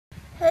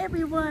Hey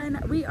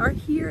everyone, we are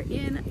here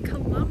in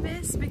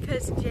Columbus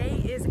because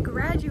Jay is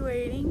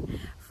graduating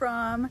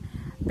from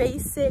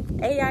basic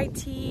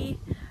AIT,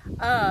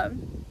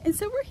 and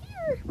so we're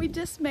here. We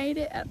just made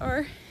it at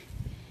our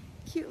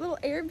cute little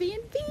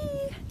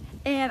Airbnb,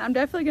 and I'm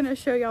definitely going to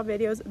show y'all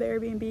videos of the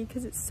Airbnb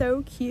because it's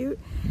so cute,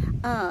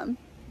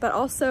 but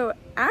also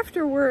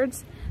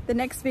afterwards the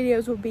next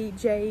videos will be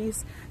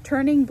Jay's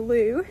turning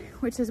blue,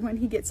 which is when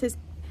he gets his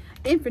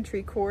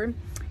infantry cord,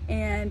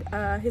 and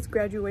his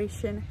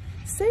graduation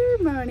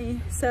ceremony.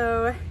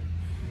 So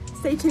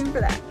stay tuned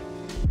for that.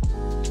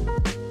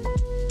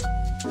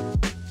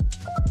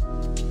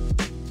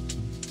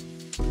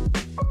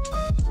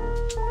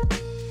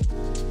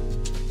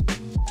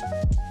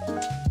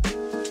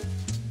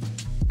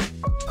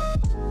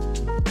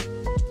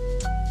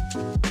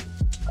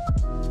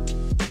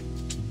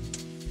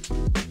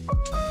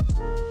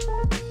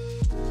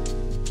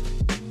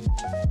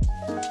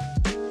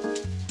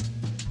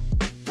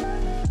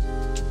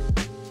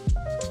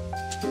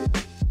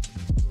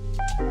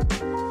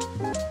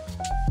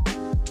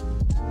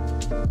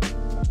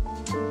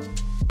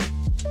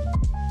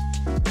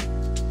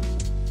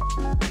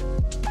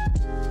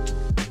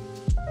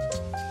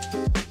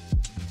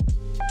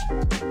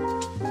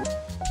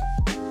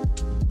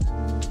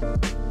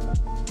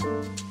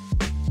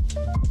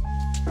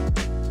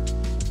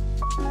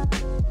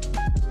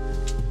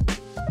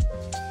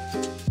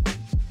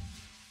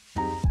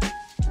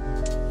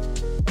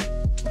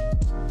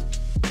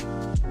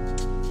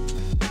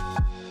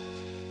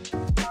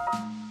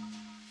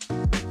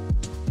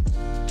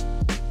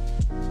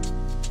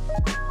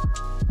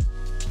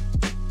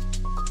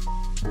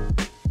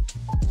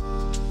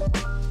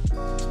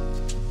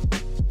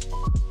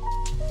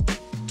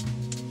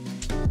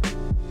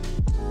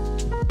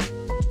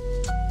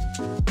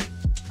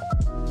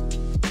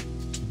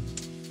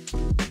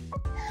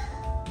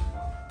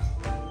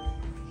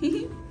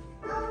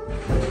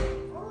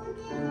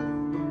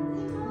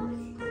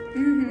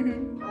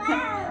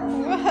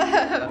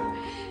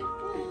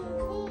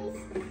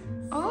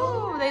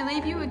 Oh, they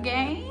leave you a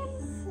game?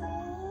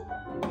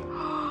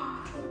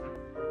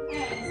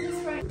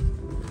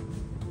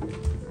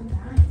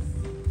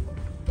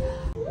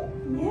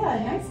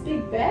 Yeah, nice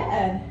big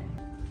bed.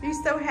 Are you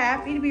so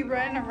happy to be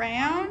running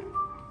around?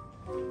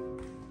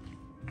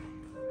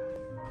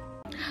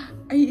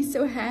 Are you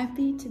so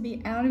happy to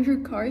be out of your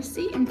car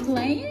seat and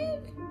playing?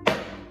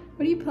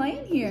 What are you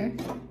playing here?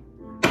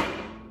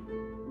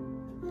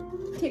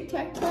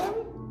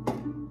 Tic-tac-toe?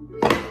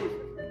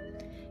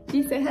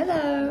 You say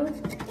hello.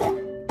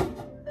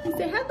 You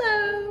say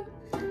hello.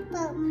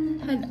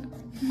 Hello.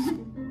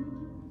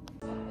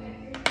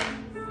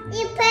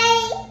 You play?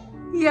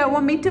 Yeah,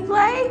 want me to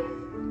play?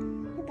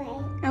 You play.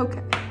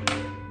 Okay.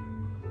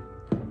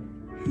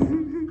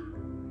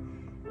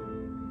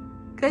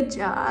 Good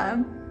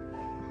job.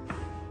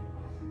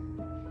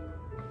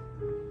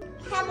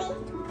 Happy.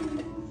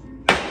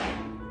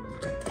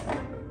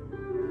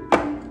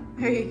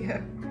 There you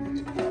go.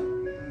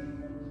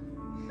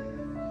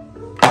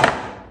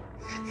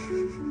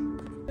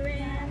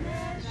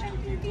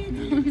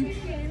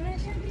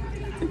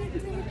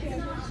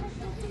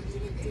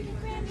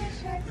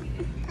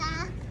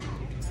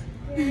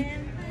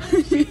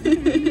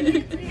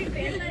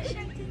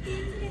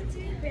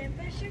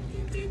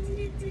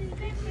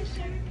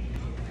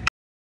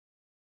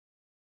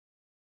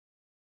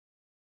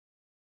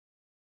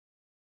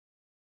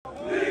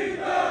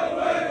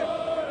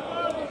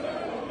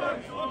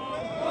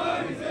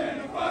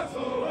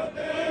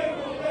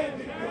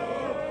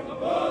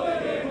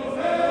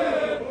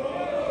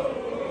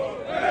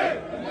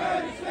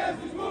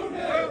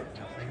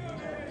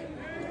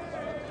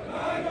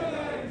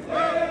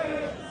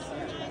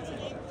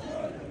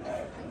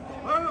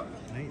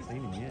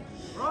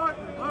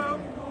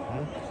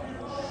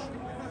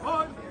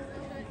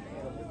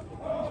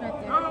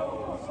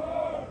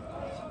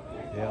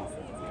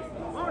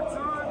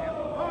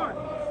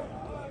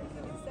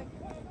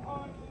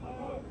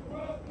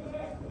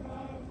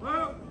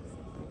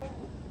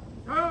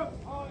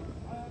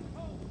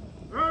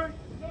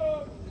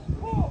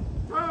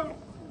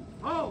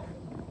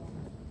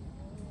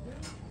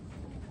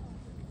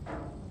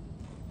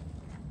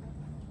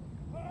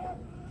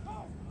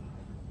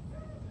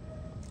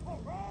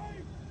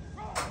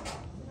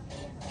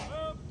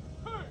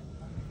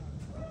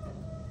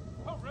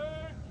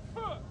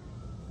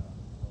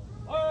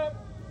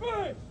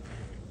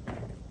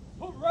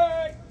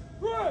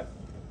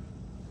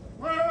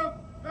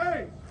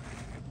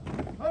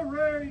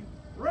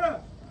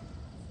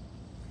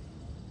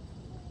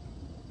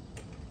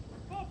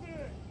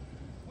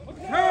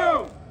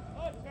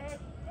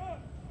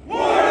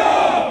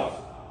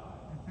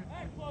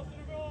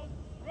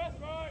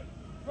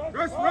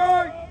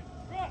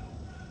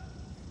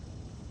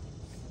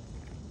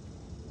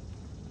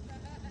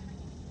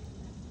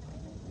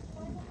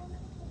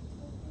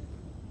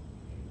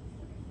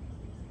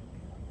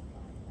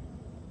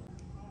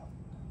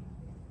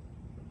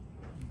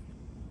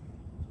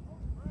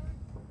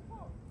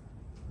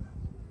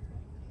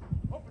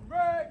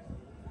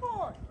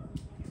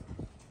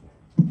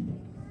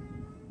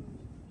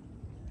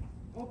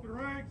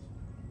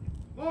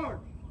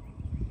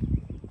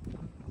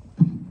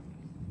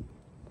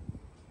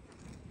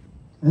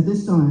 At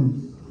this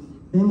time,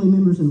 family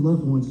members and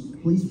loved ones,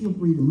 please feel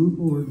free to move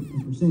forward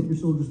and present your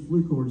soldiers'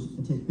 blue cords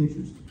and take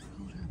pictures.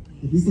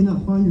 If you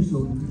cannot find your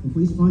soldier, then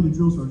please find a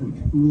drill sergeant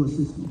who will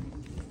assist you.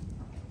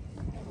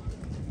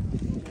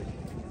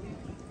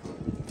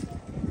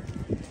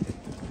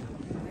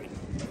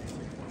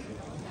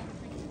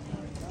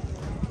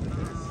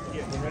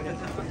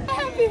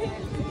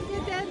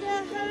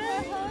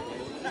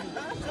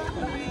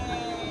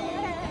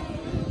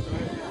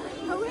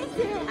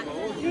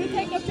 Can we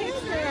take a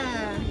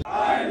picture?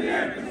 I am the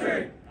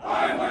infantry.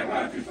 I am my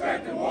country's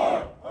strength in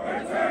war. A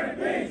return in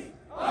peace.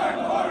 I am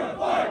the heart of the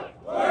fight.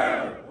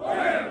 Wherever,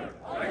 wherever.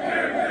 I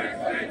carry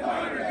American state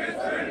honor against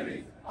our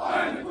enemies.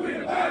 I am the queen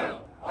of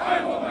battle. I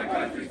am what my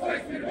country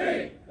expects me to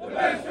be. The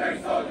best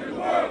trained soldier in the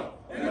world.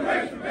 In the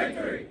race for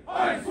victory.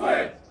 I am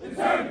swift,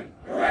 determined,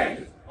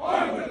 courageous,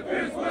 armed with a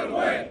fierce will to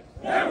win.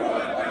 Never will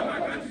I fail my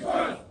country's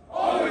trust.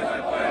 Always I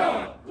fight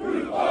on.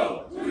 Through the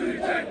foe, to the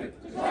objective,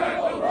 to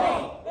triumph over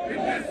all. If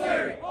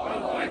necessary, I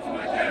will fight to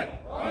my death.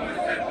 On my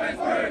steadfast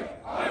courage,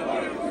 I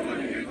want to pursue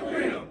the youth of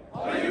freedom.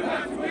 I do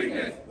not to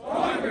weakness, to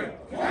hunger,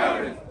 to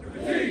cowardice, to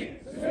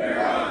fatigue, to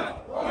superior odds.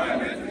 For I am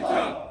mentally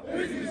tough,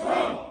 physically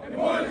strong, and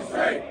morally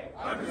straight.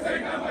 I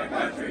forsake not my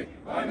country,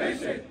 my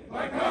mission,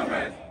 my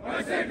comrades,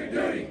 my sacred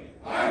duty.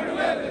 I am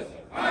relentless.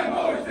 I am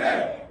always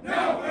there.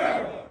 Now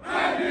forever.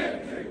 I am the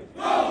infantry.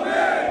 Follow me!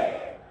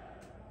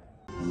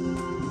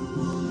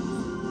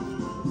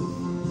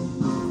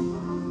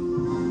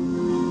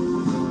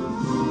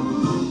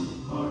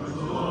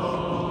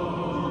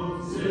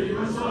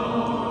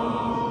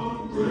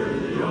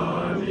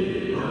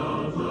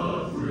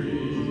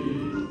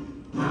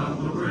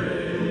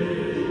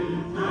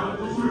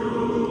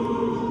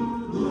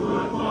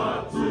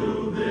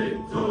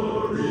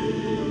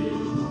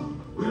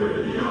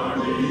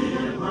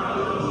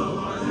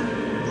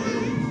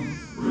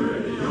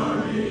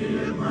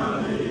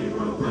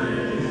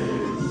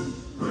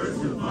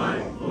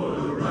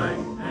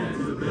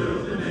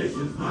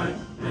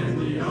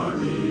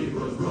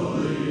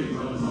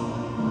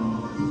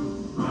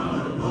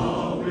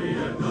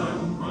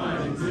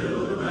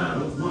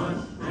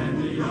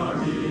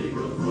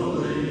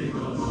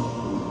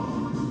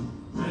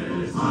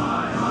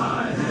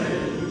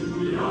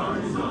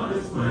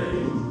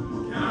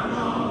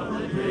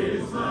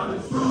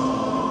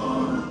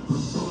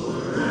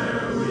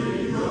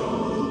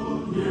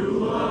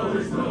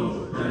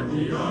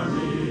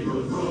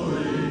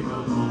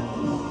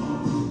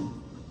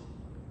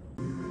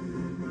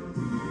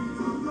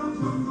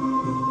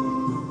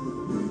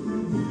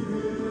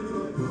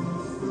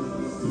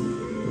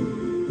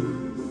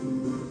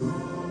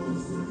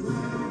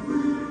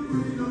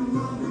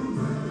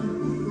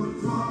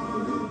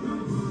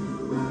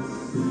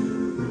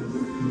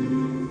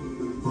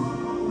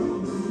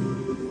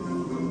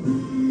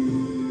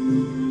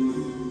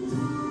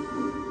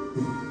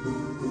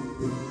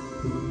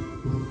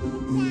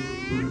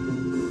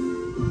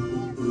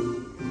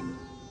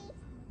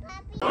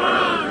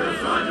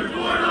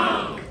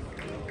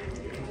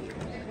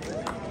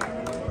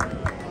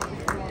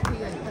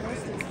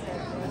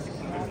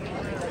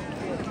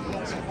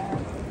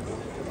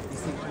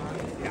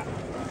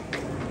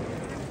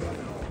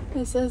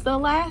 This is the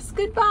last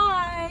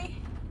goodbye.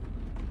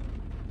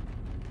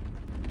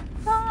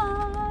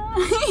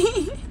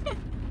 Bye.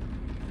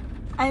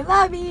 I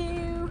love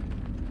you.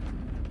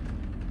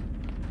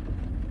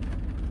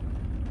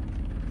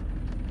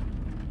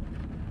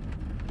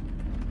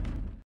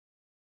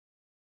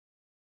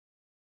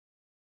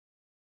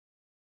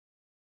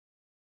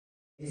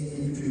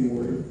 Infantry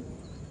warrior.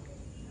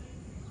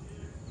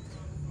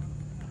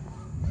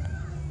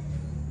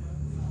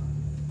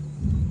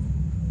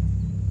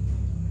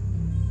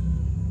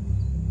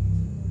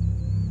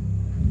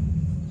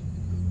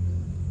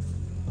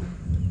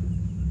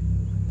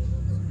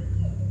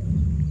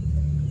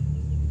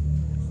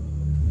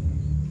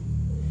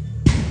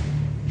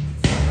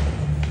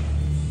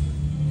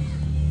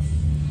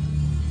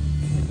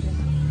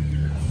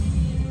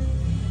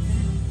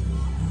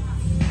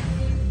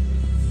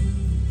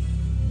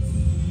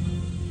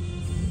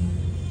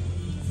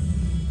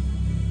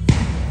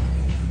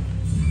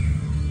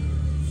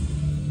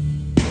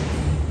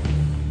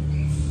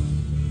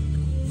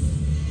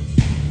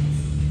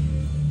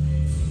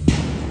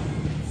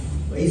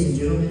 Ladies and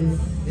gentlemen,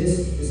 this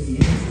is the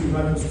Infantry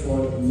Rifle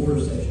Squad Mortar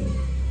Section,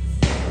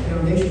 the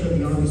foundation of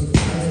the Army's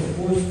decisive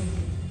force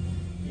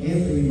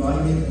and the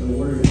embodiment of the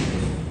warrior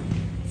force.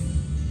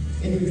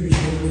 Infantry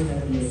soldiers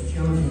have the most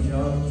challenging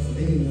job of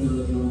any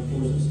member of the armed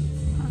forces.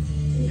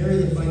 They carry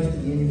the fight to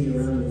the enemy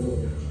around the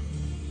world.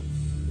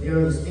 They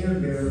are the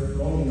standard bearer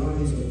for all the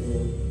armies of the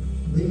world,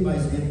 leading by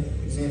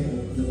example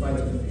in the fight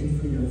of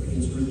freedom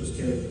against ruthless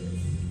terror.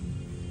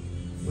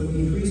 With the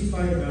increased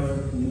firepower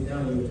and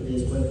lethality of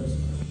today's weapons,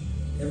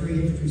 every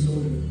infantry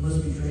soldier must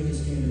be trained to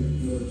standard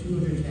in over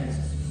 200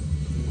 tasks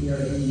to beat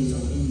our enemies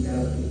on any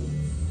battlefield.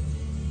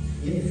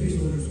 The infantry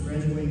soldiers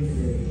graduating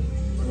today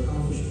are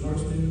accomplished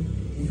marksmen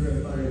and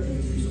indirect fire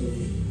infantry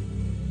soldiers,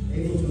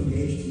 able to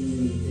engage the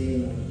enemy day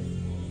and night.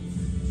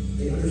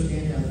 They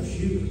understand how to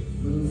shoot,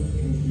 move,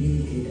 and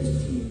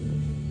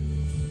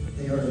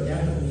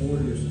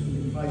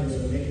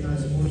a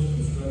mechanized force of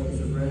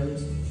instructors or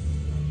graduates.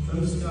 From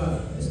the sky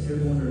as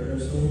airborne or air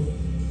assault,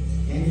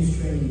 and whose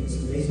training is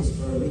the basis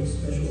for our week's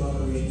special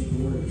operations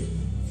warriors.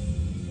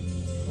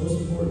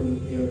 Most importantly,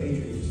 they are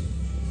patriots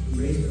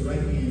who raise their right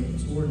hand and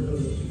swore an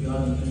oath to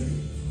God and country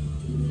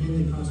to defend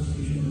the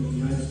Constitution of the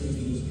United States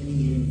against any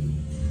enemy.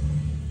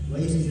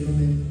 Ladies and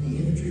gentlemen, the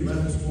Infantry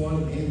Rifle Squad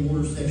and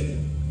Mortar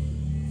Section.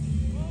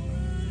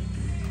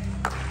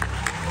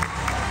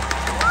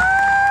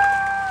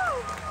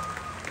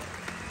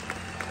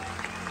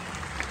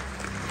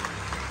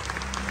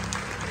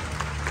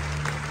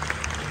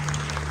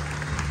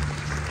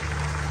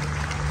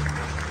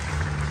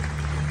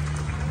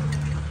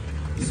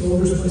 The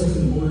soldiers placed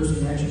in the mortars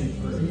in action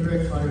are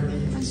indirect fire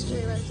infantry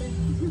soldiers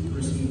who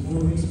receive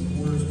 4 weeks of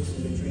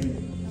mortar-specific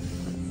training.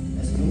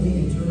 As the only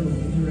internal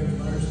indirect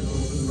fire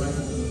support for the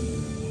rifle company,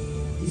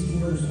 these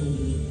mortar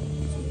soldiers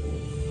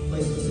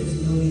place the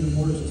 60mm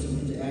mortar system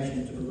into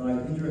action to provide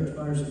indirect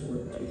fire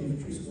support to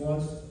infantry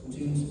squads,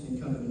 platoons,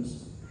 and companies,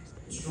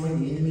 destroying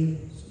the enemy,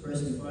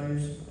 suppressing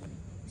fires,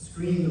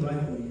 screening the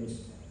rifle units,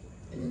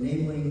 and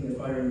enabling their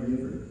fire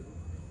maneuver.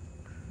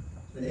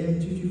 The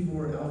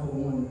M224 Alpha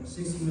 1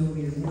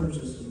 60mm mortar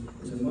system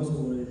is a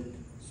muzzle-loaded,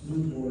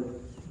 smooth-bore,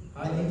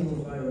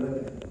 high-angle fire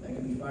weapon that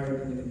can be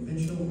fired in the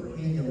conventional or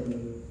handheld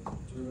mode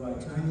to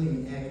provide timely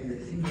and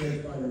accurate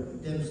indirect fire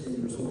with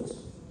devastating results.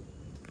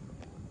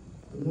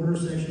 The mortar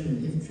section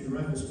and infantry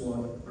rifle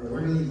squad are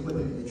learning the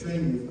equipment they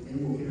train with and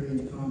will carry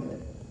into combat.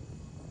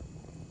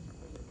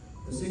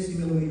 The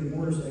 60mm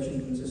mortar section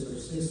consists of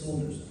 6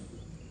 soldiers.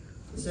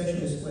 The section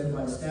is led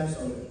by a staff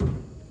sergeant,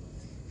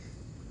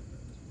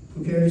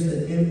 who carries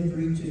the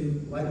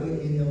M32 lightweight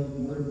handheld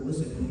mortar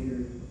ballistic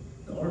computer,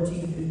 the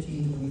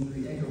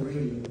RT-1523 Echo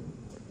radio,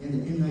 and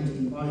the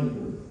M19 body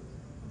board.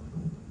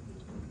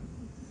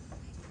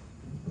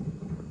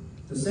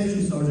 The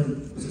section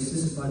sergeant is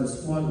assisted by the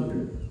squad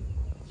leader.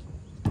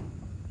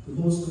 The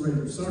holster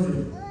rank of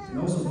sergeant and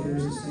also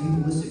carries the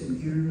same ballistic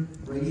computer,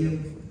 radio,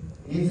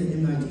 and the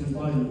M19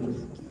 body board.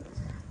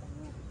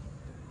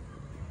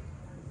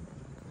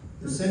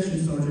 The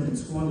section sergeant and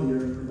squad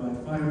leader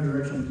provide fire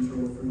direction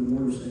control for the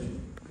mortar section.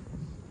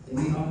 They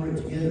may operate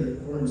together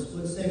or in a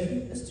split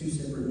section as 2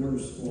 separate mortar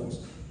squads.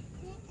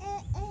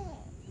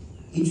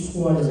 Each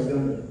squad has a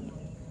gunner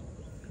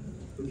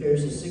who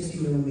carries a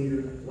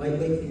 60mm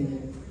lightweight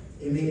cannon,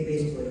 M8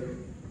 base plate,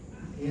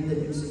 and the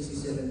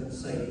M67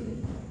 sight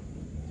unit.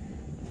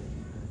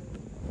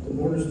 The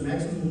mortar's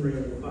maximum rate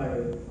of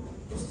fire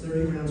is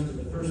 30 rounds for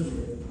the first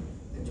minute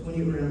and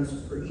 20 rounds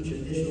for each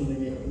additional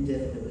minute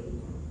indefinitely.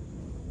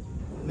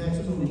 The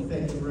maximum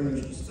effective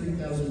range is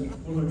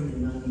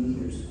 3,490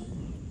 meters.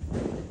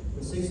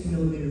 The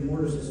 60mm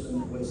mortar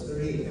system weighs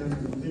 38 pounds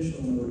in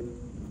conventional mode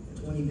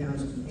and 20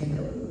 pounds in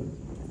handheld mode.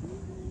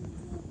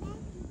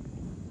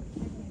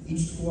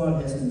 Each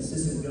squad has an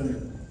assistant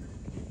gunner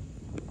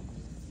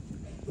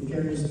who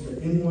carries the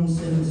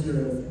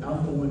M170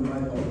 Alpha 1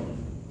 rifle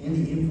and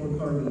the M4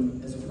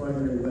 carbine as a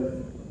primary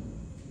weapon.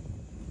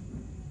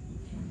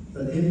 The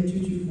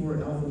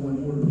M224 Alpha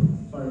 1 mortar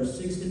fires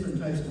 6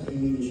 different types of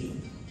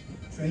ammunition: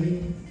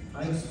 training,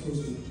 high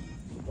explosive,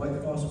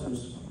 white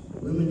phosphorus,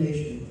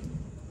 illumination,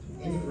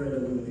 infrared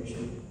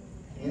illumination,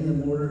 and the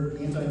mortar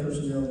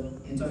anti-personnel,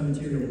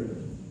 anti-material weapon.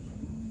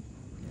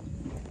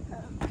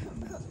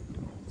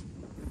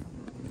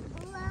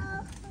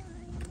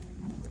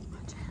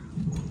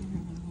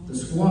 The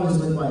squad is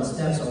led by a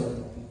staff sergeant.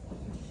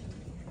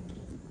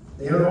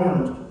 They are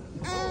armed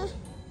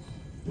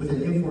with an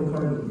M4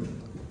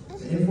 carbine.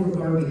 The M4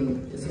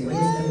 carbine is the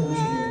latest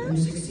evolution of the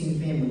M16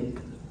 family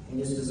and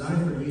is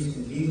designed for use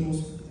in vehicles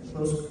and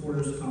close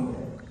quarters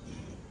combat.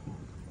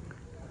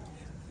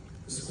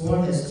 The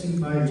squad has 2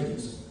 fire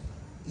teams.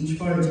 Each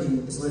fire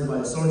team is led by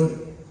a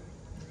sergeant.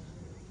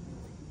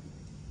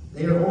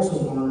 They are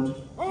also armed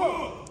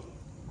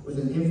with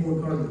an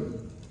M4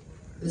 carbine.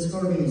 This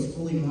carbine is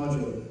fully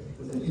modular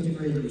with an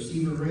integrated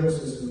receiver rail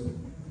system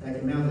that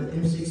can mount the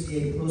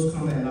M68 close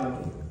combat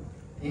optic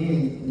and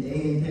an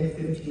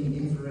AN-PEC-15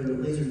 infrared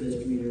laser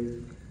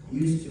distributor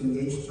used to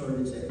engage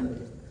targets at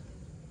night.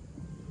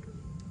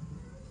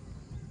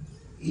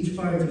 Each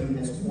fire team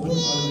has 1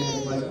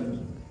 automatic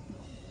rifleman.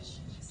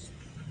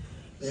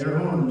 They are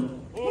armed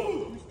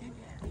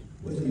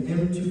with an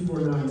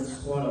M249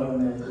 squad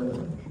automatic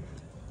weapon.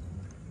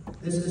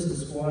 This is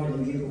the squad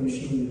and vehicle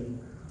machine unit.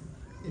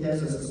 It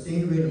has a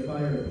sustained rate of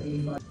fire of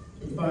 85.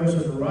 It fires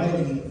a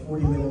variety of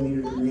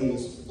 40mm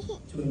grenades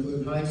to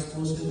include high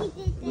explosive,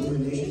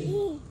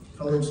 illumination,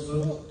 colored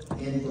smoke,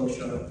 and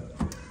buckshot.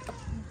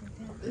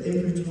 The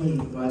M320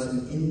 provides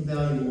an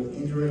invaluable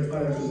indirect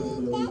fire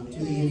capability to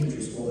the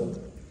infantry squad.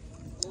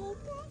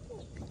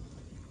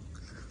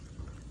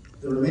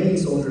 The remaining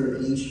soldier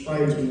in each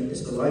fire team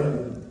is the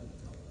rifleman.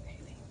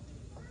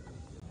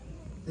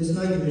 This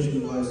night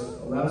vision device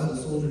allows the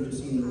soldier to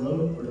see in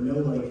low or no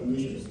light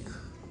conditions.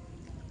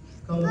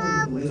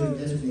 Coupled with the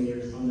laser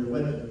designator on their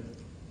weapon,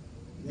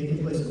 they can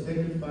place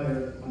effective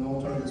fire on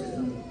all targets at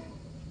night.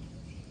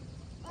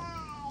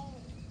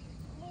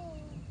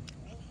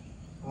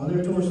 On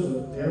their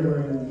torso, they they're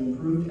wearing the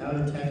improved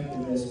outer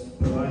tactical vest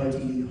or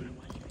IOTV,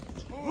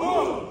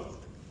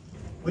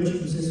 which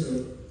consists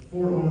of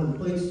 4 armored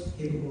plates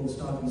capable of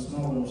stopping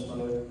small arms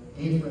fire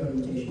and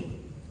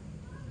fragmentation.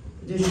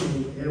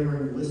 Additionally, they're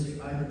wearing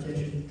ballistic eye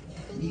protection,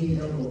 knee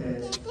and elbow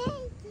pads,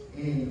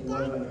 and a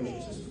water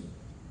vibration system.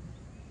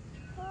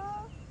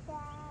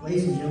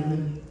 Ladies and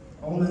gentlemen,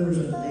 all members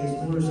of today's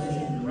mortar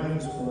section and rifle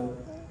squad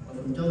are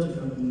from Delta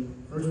Company,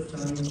 1st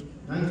Battalion,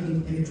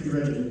 19th Infantry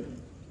Regiment.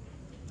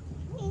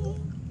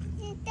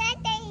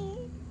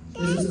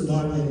 This is the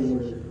modern day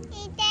warrior.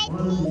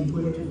 Armed and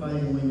equipped to fight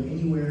and win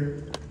anywhere,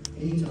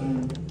 anytime,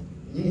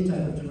 in any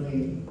type of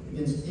terrain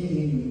against any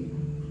enemy.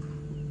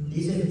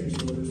 These infantry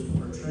soldiers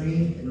are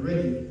trained and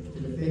ready to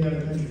defend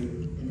our country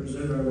and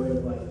preserve our way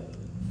of life.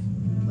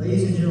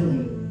 Ladies and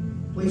gentlemen,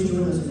 please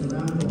join us in a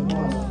round of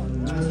applause for the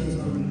United States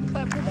Army.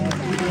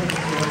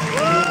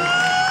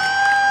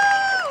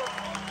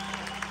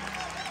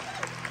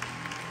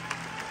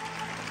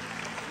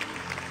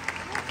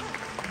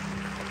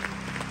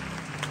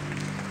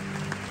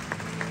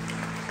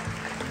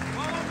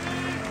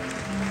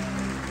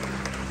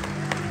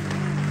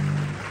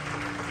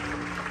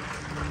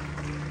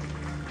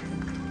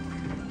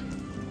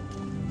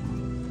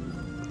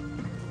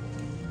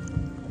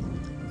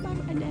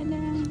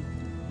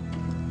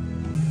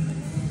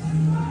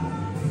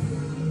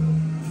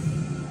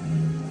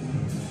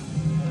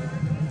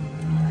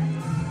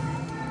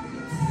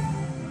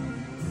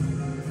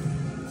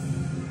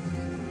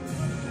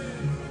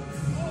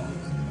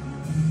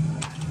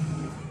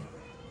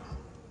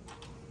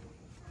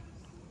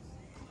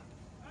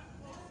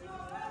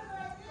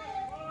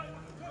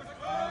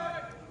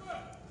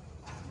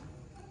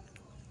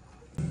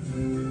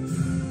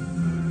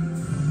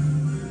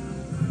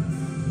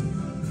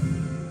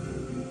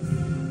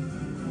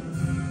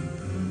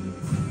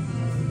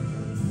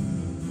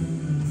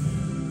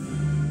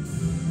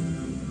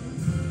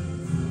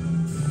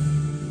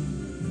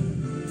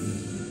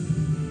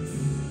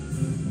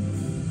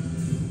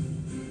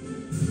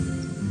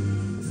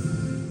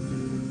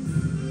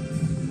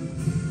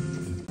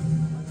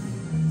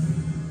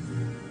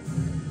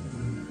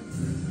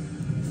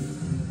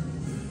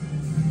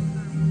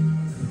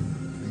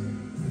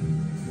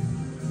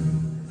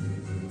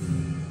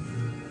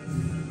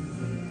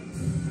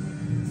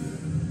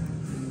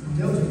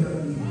 Delta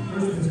Company,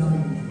 1st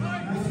Battalion,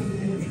 19th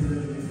Infantry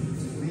Regiment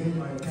is commanded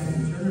by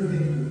Captain Turner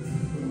Baker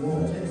from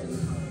Wall, Texas.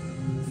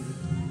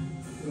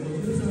 The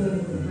platoon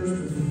sergeant from the 1st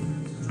Platoon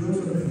is Drill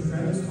Sergeant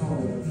Travis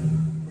Holloway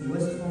from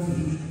West Palm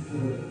Beach,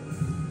 Florida.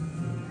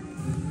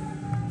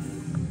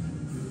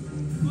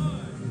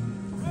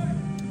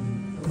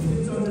 The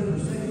platoon sergeant from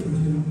 2nd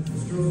Platoon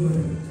is Drill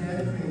Sergeant Tad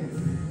Crank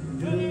from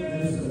Duluth,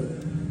 Minnesota.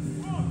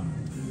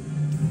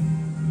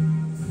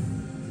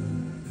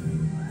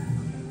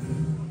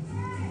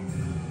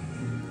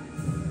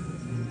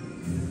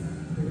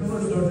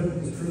 Sergeant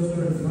is Drill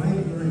Sergeant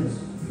Ryan Burns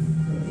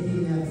from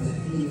Indianapolis,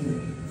 Indiana.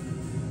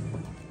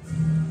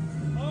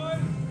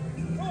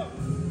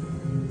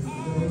 The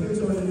platoon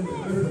sergeant for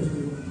 3rd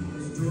Platoon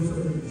is Drill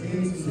Sergeant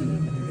James E. from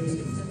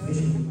Basics,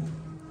 Michigan.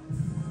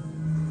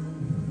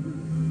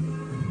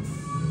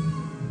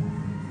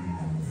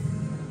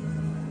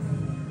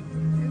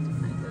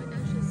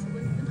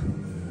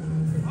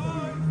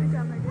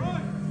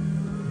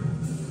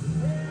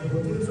 The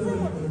platoon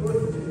sergeant for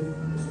 4th Platoon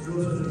is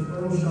Drill Sergeant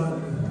Earl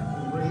Shotton.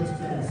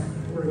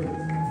 Oregon.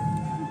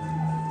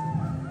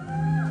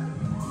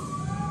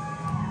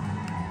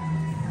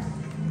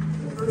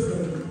 The 1st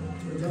Sergeant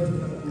for Delta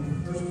Company,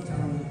 1st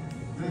Battalion,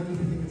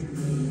 19th Infantry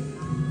Regiment,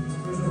 is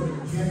 1st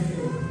Sergeant Jack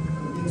Hill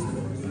from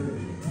Kingston,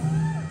 Missouri.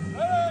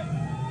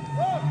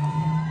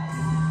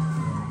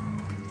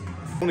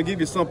 I want to give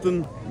you something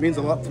that means a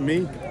lot to me.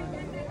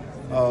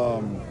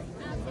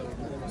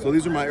 So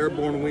these are my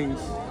airborne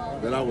wings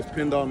that I was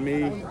pinned on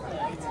me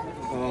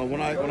when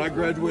I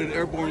graduated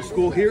airborne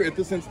school here at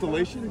this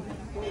installation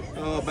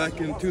back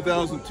in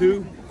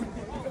 2002.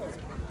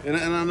 And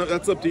I know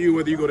that's up to you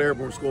whether you go to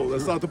airborne school.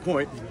 That's not the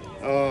point.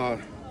 But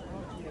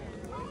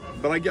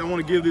I want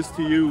to give this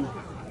to you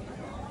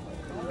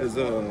as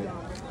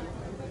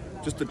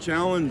just a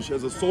challenge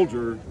as a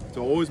soldier to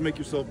always make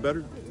yourself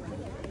better,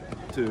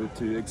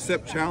 to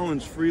accept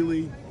challenge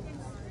freely,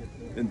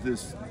 and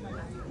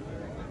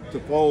to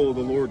follow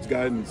the Lord's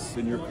guidance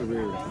in your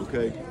career,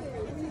 okay?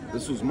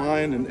 This was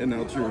mine, and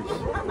now it's yours.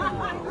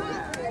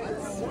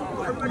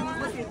 Everybody's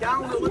looking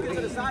down, we're looking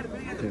to the side of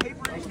me at the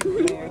paper.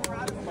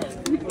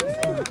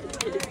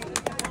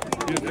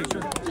 Get a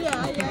picture?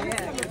 Yeah.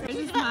 There's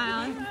a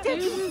smile.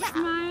 There's a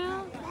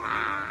smile.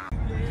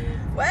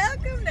 Welcome